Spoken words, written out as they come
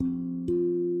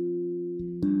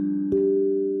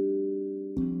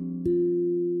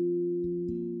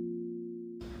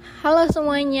Halo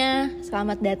semuanya,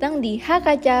 selamat datang di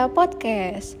HKCA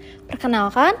Podcast.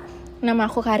 Perkenalkan, nama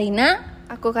aku Karina.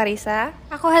 Aku Karisa.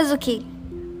 Aku Hazuki.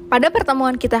 Pada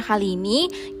pertemuan kita kali ini,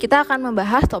 kita akan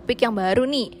membahas topik yang baru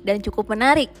nih dan cukup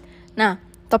menarik. Nah,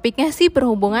 topiknya sih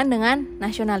berhubungan dengan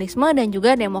nasionalisme dan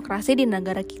juga demokrasi di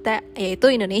negara kita,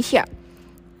 yaitu Indonesia.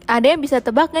 Ada yang bisa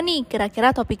tebak gak nih kira-kira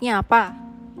topiknya apa?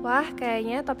 Wah,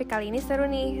 kayaknya topik kali ini seru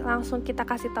nih. Langsung kita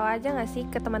kasih tahu aja gak sih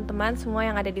ke teman-teman semua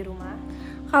yang ada di rumah?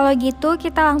 Kalau gitu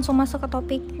kita langsung masuk ke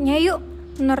topiknya yuk.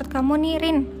 Menurut kamu nih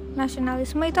Rin,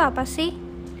 nasionalisme itu apa sih?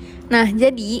 Nah,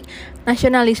 jadi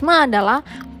nasionalisme adalah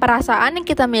perasaan yang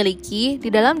kita miliki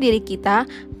di dalam diri kita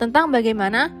tentang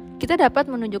bagaimana kita dapat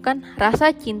menunjukkan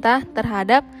rasa cinta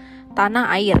terhadap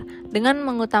tanah air dengan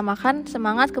mengutamakan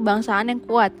semangat kebangsaan yang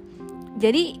kuat.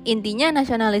 Jadi intinya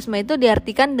nasionalisme itu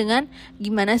diartikan dengan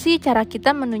gimana sih cara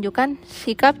kita menunjukkan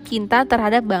sikap cinta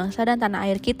terhadap bangsa dan tanah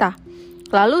air kita.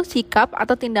 Lalu sikap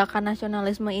atau tindakan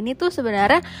nasionalisme ini tuh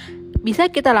sebenarnya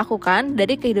bisa kita lakukan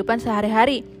dari kehidupan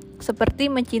sehari-hari, seperti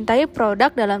mencintai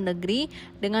produk dalam negeri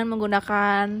dengan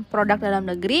menggunakan produk dalam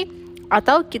negeri,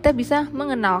 atau kita bisa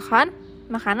mengenalkan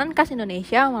makanan khas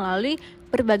Indonesia melalui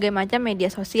berbagai macam media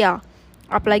sosial.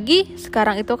 Apalagi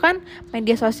sekarang itu kan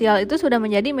media sosial itu sudah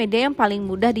menjadi media yang paling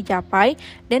mudah dicapai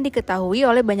dan diketahui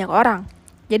oleh banyak orang.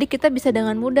 Jadi kita bisa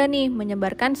dengan mudah nih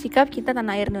menyebarkan sikap cinta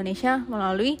tanah air Indonesia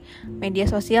melalui media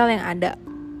sosial yang ada.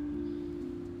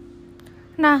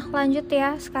 Nah, lanjut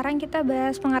ya. Sekarang kita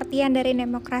bahas pengertian dari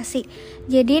demokrasi.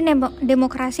 Jadi,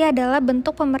 demokrasi adalah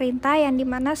bentuk pemerintah yang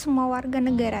dimana semua warga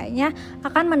negaranya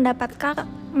akan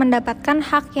mendapatkan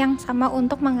hak yang sama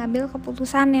untuk mengambil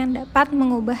keputusan yang dapat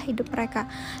mengubah hidup mereka.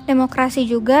 Demokrasi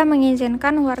juga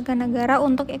mengizinkan warga negara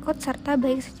untuk ikut serta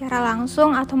baik secara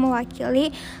langsung atau mewakili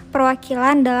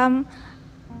perwakilan dalam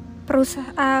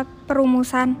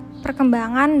perumusan,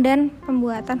 perkembangan, dan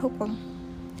pembuatan hukum.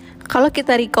 Kalau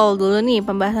kita recall dulu nih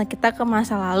pembahasan kita ke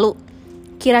masa lalu,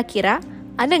 kira-kira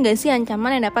ada nggak sih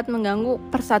ancaman yang dapat mengganggu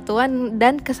persatuan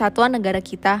dan kesatuan negara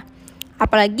kita?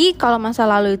 Apalagi kalau masa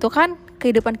lalu itu kan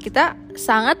kehidupan kita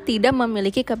sangat tidak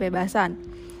memiliki kebebasan.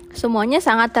 Semuanya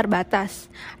sangat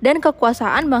terbatas, dan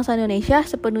kekuasaan bangsa Indonesia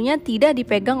sepenuhnya tidak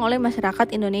dipegang oleh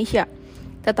masyarakat Indonesia,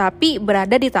 tetapi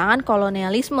berada di tangan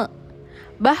kolonialisme.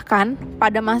 Bahkan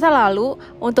pada masa lalu,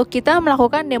 untuk kita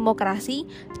melakukan demokrasi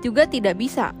juga tidak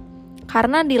bisa,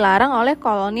 karena dilarang oleh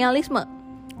kolonialisme.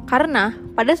 Karena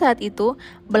pada saat itu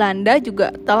Belanda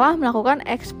juga telah melakukan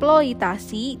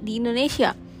eksploitasi di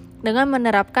Indonesia dengan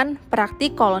menerapkan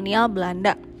praktik kolonial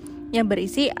Belanda yang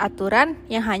berisi aturan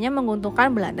yang hanya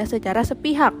menguntungkan Belanda secara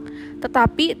sepihak,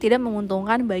 tetapi tidak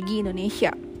menguntungkan bagi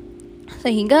Indonesia.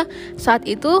 Sehingga saat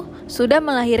itu sudah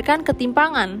melahirkan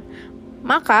ketimpangan.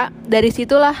 Maka dari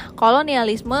situlah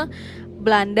kolonialisme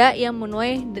Belanda yang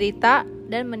menuai derita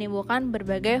dan menimbulkan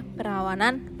berbagai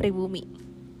perlawanan pribumi.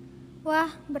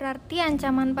 Wah, berarti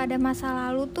ancaman pada masa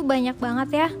lalu tuh banyak banget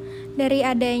ya. Dari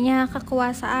adanya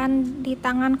kekuasaan di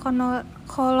tangan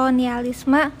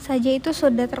kolonialisme saja itu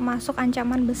sudah termasuk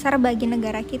ancaman besar bagi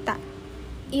negara kita.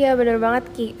 Iya benar banget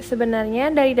Ki.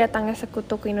 Sebenarnya dari datangnya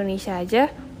sekutu ke Indonesia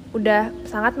aja udah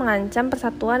sangat mengancam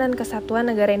persatuan dan kesatuan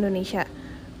negara Indonesia.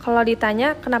 Kalau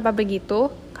ditanya kenapa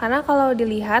begitu? Karena kalau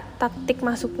dilihat taktik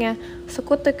masuknya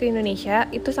sekutu ke Indonesia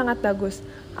itu sangat bagus.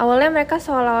 Awalnya mereka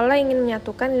seolah-olah ingin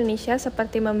menyatukan Indonesia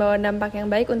seperti membawa dampak yang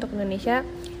baik untuk Indonesia,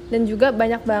 dan juga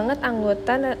banyak banget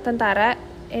anggota tentara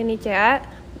NICA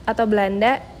atau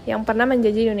Belanda yang pernah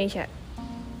menjajah Indonesia.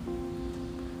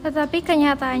 Tetapi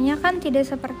kenyataannya kan tidak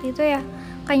seperti itu ya.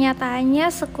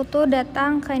 Kenyataannya sekutu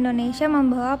datang ke Indonesia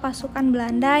membawa pasukan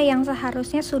Belanda yang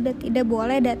seharusnya sudah tidak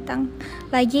boleh datang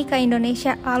lagi ke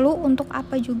Indonesia. Lalu untuk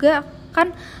apa juga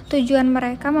kan tujuan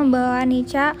mereka membawa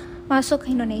NICA masuk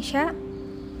ke Indonesia?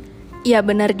 Ya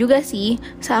benar juga sih,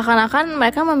 seakan-akan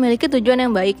mereka memiliki tujuan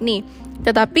yang baik nih.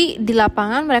 Tetapi di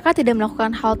lapangan mereka tidak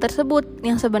melakukan hal tersebut,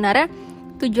 yang sebenarnya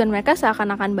tujuan mereka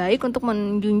seakan-akan baik untuk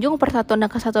menjunjung persatuan dan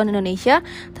kesatuan Indonesia,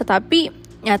 tetapi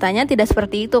nyatanya tidak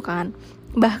seperti itu kan.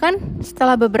 Bahkan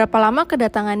setelah beberapa lama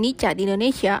kedatangan NICA di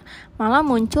Indonesia, malah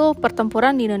muncul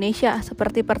pertempuran di Indonesia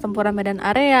seperti pertempuran Medan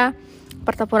Area,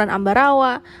 pertempuran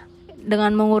Ambarawa,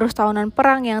 dengan mengurus tahunan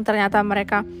perang yang ternyata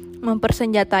mereka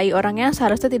mempersenjatai orang yang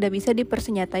seharusnya tidak bisa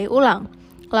dipersenjatai ulang.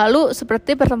 Lalu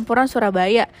seperti pertempuran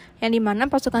Surabaya, yang dimana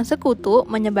pasukan sekutu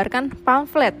menyebarkan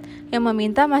pamflet yang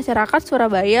meminta masyarakat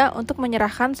Surabaya untuk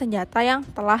menyerahkan senjata yang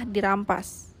telah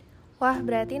dirampas. Wah,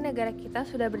 berarti negara kita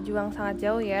sudah berjuang sangat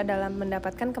jauh ya dalam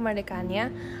mendapatkan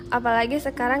kemerdekaannya. Apalagi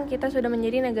sekarang kita sudah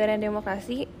menjadi negara yang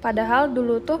demokrasi, padahal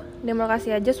dulu tuh demokrasi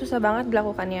aja susah banget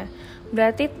dilakukannya.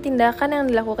 Berarti tindakan yang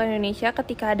dilakukan Indonesia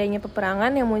ketika adanya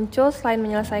peperangan yang muncul selain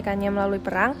menyelesaikannya melalui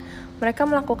perang, mereka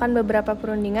melakukan beberapa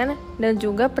perundingan dan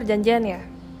juga perjanjian ya.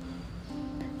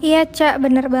 Iya, Cak,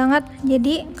 bener banget.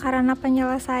 Jadi, karena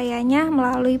penyelesaiannya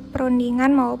melalui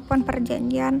perundingan maupun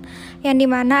perjanjian, yang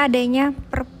dimana adanya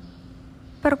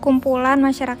perkumpulan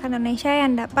masyarakat Indonesia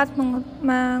yang dapat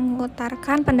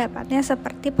mengutarakan pendapatnya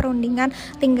seperti perundingan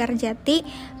Linggarjati,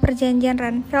 perjanjian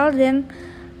Renville, dan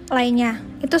lainnya.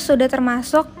 Itu sudah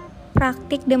termasuk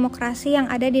praktik demokrasi yang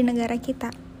ada di negara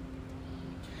kita.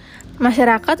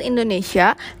 Masyarakat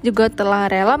Indonesia juga telah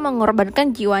rela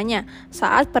mengorbankan jiwanya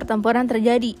saat pertempuran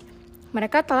terjadi.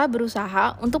 Mereka telah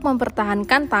berusaha untuk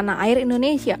mempertahankan tanah air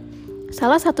Indonesia.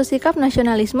 Salah satu sikap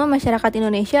nasionalisme masyarakat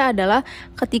Indonesia adalah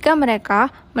ketika mereka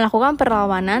melakukan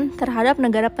perlawanan terhadap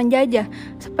negara penjajah,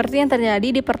 seperti yang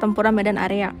terjadi di pertempuran Medan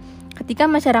Area. Ketika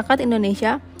masyarakat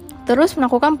Indonesia terus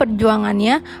melakukan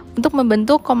perjuangannya untuk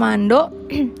membentuk komando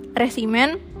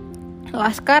resimen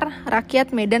Laskar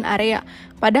Rakyat Medan Area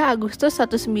pada Agustus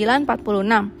 1946.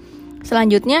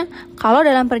 Selanjutnya, kalau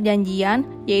dalam perjanjian,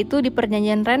 yaitu di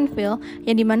perjanjian Renville,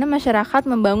 yang dimana masyarakat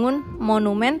membangun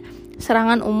monumen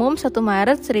Serangan Umum 1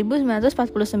 Maret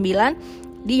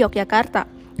 1949 di Yogyakarta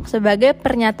sebagai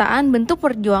pernyataan bentuk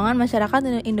perjuangan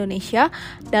masyarakat Indonesia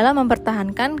dalam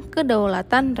mempertahankan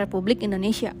kedaulatan Republik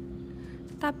Indonesia.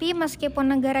 Tapi meskipun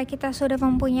negara kita sudah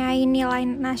mempunyai nilai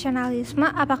nasionalisme,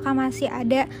 apakah masih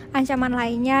ada ancaman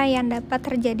lainnya yang dapat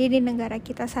terjadi di negara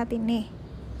kita saat ini?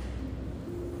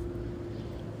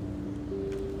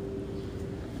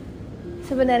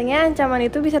 Sebenarnya ancaman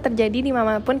itu bisa terjadi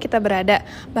dimanapun kita berada.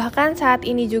 Bahkan saat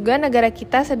ini juga negara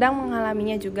kita sedang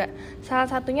mengalaminya juga. Salah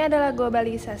satunya adalah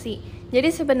globalisasi. Jadi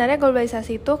sebenarnya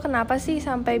globalisasi itu kenapa sih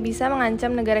sampai bisa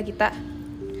mengancam negara kita?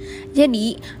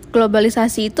 Jadi,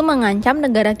 globalisasi itu mengancam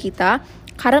negara kita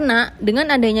karena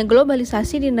dengan adanya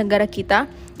globalisasi di negara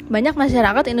kita, banyak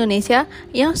masyarakat Indonesia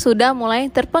yang sudah mulai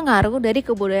terpengaruh dari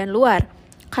kebudayaan luar.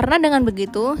 Karena dengan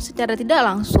begitu, secara tidak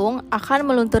langsung akan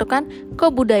melunturkan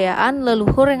kebudayaan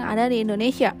leluhur yang ada di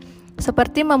Indonesia,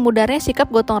 seperti memudarnya sikap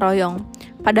gotong royong.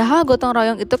 Padahal gotong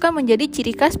royong itu kan menjadi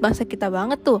ciri khas bangsa kita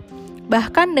banget tuh.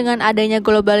 Bahkan dengan adanya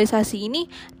globalisasi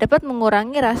ini dapat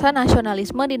mengurangi rasa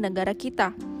nasionalisme di negara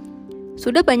kita.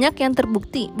 Sudah banyak yang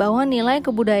terbukti bahwa nilai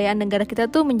kebudayaan negara kita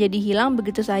tuh menjadi hilang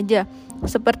begitu saja,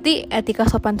 seperti etika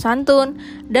sopan santun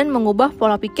dan mengubah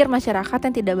pola pikir masyarakat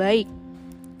yang tidak baik.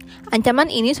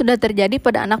 Ancaman ini sudah terjadi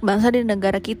pada anak bangsa di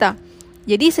negara kita.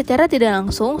 Jadi secara tidak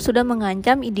langsung sudah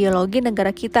mengancam ideologi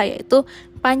negara kita, yaitu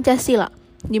Pancasila,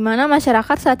 di mana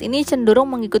masyarakat saat ini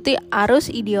cenderung mengikuti arus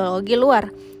ideologi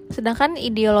luar, sedangkan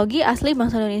ideologi asli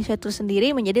bangsa Indonesia itu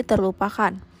sendiri menjadi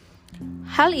terlupakan.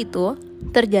 Hal itu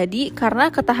terjadi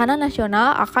karena ketahanan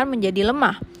nasional akan menjadi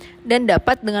lemah dan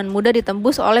dapat dengan mudah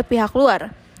ditembus oleh pihak luar.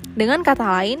 Dengan kata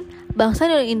lain,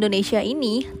 bangsa Indonesia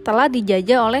ini telah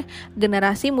dijajah oleh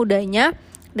generasi mudanya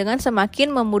dengan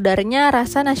semakin memudarnya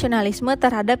rasa nasionalisme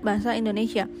terhadap bangsa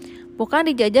Indonesia.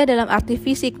 Bukan dijajah dalam arti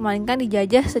fisik, melainkan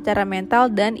dijajah secara mental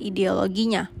dan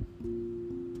ideologinya.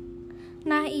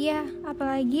 Nah iya,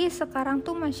 apalagi sekarang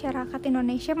tuh masyarakat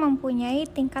Indonesia mempunyai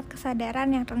tingkat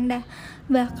kesadaran yang rendah.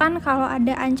 Bahkan kalau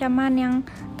ada ancaman yang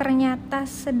ternyata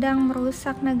sedang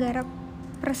merusak negara,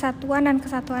 persatuan dan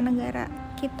kesatuan negara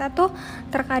kita tuh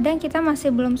terkadang kita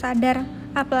masih belum sadar.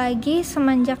 Apalagi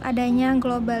semenjak adanya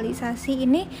globalisasi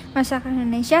ini, masyarakat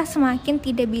Indonesia semakin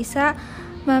tidak bisa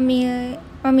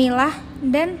memilah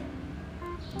dan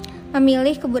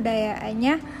memilih kebudayaan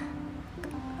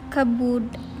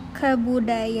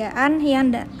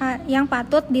yang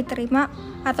patut diterima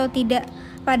atau tidak.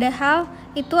 Padahal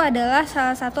itu adalah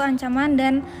salah satu ancaman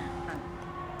dan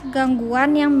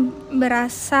gangguan yang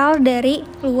berasal dari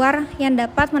luar yang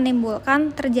dapat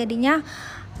menimbulkan terjadinya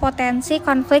potensi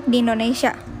konflik di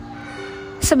Indonesia.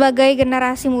 Sebagai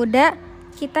generasi muda,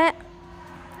 kita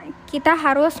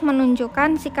harus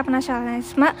menunjukkan sikap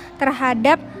nasionalisme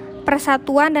terhadap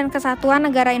persatuan dan kesatuan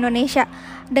negara Indonesia.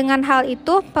 Dengan hal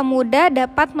itu, pemuda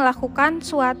dapat melakukan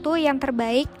sesuatu yang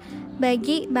terbaik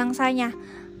bagi bangsanya,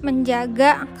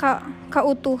 menjaga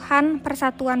keutuhan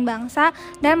persatuan bangsa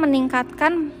dan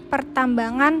meningkatkan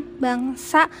pertambangan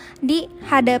bangsa di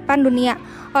hadapan dunia.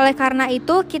 Oleh karena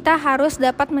itu, kita harus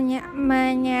dapat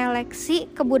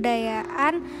menyeleksi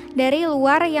kebudayaan dari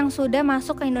luar yang sudah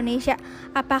masuk ke Indonesia.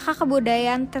 Apakah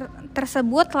kebudayaan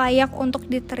tersebut layak untuk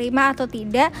diterima atau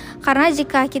tidak? Karena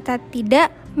jika kita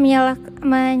tidak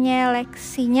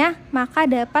menyeleksinya, maka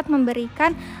dapat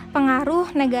memberikan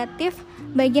pengaruh negatif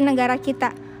bagi negara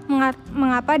kita.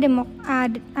 Mengapa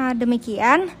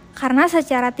demikian? Karena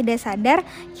secara tidak sadar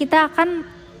kita akan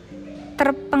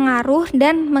terpengaruh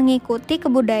dan mengikuti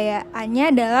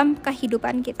kebudayaannya dalam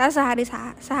kehidupan kita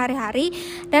sehari-hari,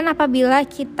 dan apabila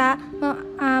kita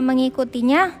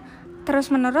mengikutinya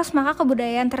terus-menerus, maka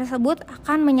kebudayaan tersebut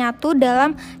akan menyatu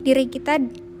dalam diri kita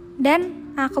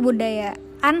dan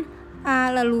kebudayaan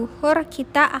leluhur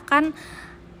kita akan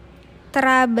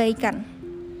terabaikan.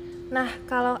 Nah,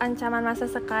 kalau ancaman masa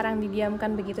sekarang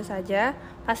didiamkan begitu saja,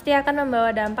 pasti akan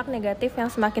membawa dampak negatif yang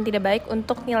semakin tidak baik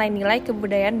untuk nilai-nilai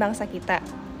kebudayaan bangsa kita.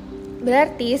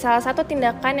 Berarti, salah satu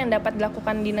tindakan yang dapat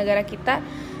dilakukan di negara kita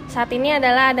saat ini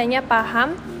adalah adanya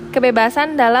paham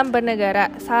kebebasan dalam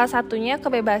bernegara. Salah satunya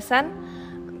kebebasan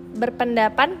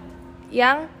berpendapat,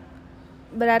 yang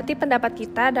berarti pendapat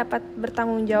kita dapat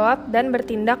bertanggung jawab dan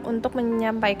bertindak untuk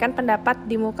menyampaikan pendapat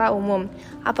di muka umum.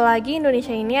 Apalagi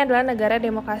Indonesia ini adalah negara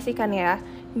demokrasi kan ya.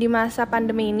 Di masa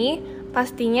pandemi ini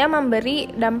pastinya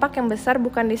memberi dampak yang besar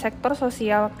bukan di sektor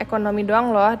sosial ekonomi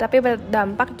doang loh, tapi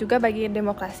berdampak juga bagi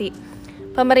demokrasi.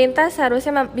 Pemerintah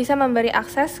seharusnya bisa memberi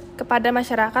akses kepada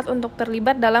masyarakat untuk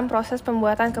terlibat dalam proses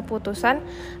pembuatan keputusan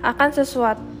akan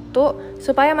sesuatu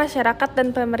supaya masyarakat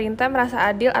dan pemerintah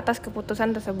merasa adil atas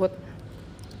keputusan tersebut.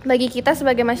 Bagi kita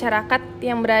sebagai masyarakat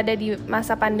yang berada di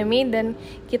masa pandemi dan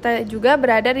kita juga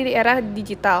berada di era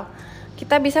digital,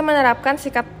 kita bisa menerapkan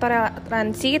sikap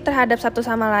toleransi terhadap satu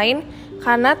sama lain,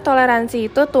 karena toleransi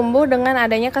itu tumbuh dengan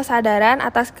adanya kesadaran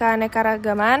atas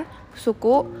keanekaragaman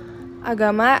suku,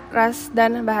 agama, ras,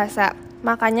 dan bahasa.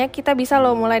 Makanya kita bisa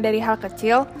mulai dari hal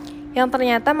kecil yang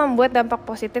ternyata membuat dampak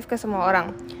positif ke semua orang.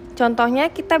 Contohnya,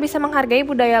 kita bisa menghargai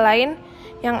budaya lain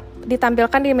yang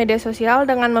ditampilkan di media sosial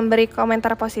dengan memberi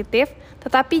komentar positif,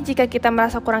 tetapi jika kita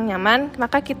merasa kurang nyaman,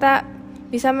 maka kita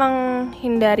bisa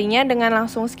menghindarinya dengan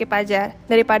langsung skip aja,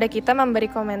 daripada kita memberi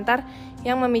komentar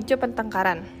yang memicu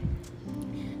pertengkaran.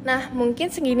 Nah, mungkin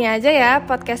segini aja ya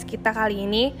podcast kita kali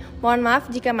ini. Mohon maaf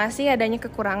jika masih adanya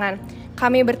kekurangan.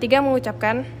 Kami bertiga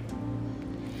mengucapkan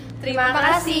terima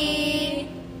kasih.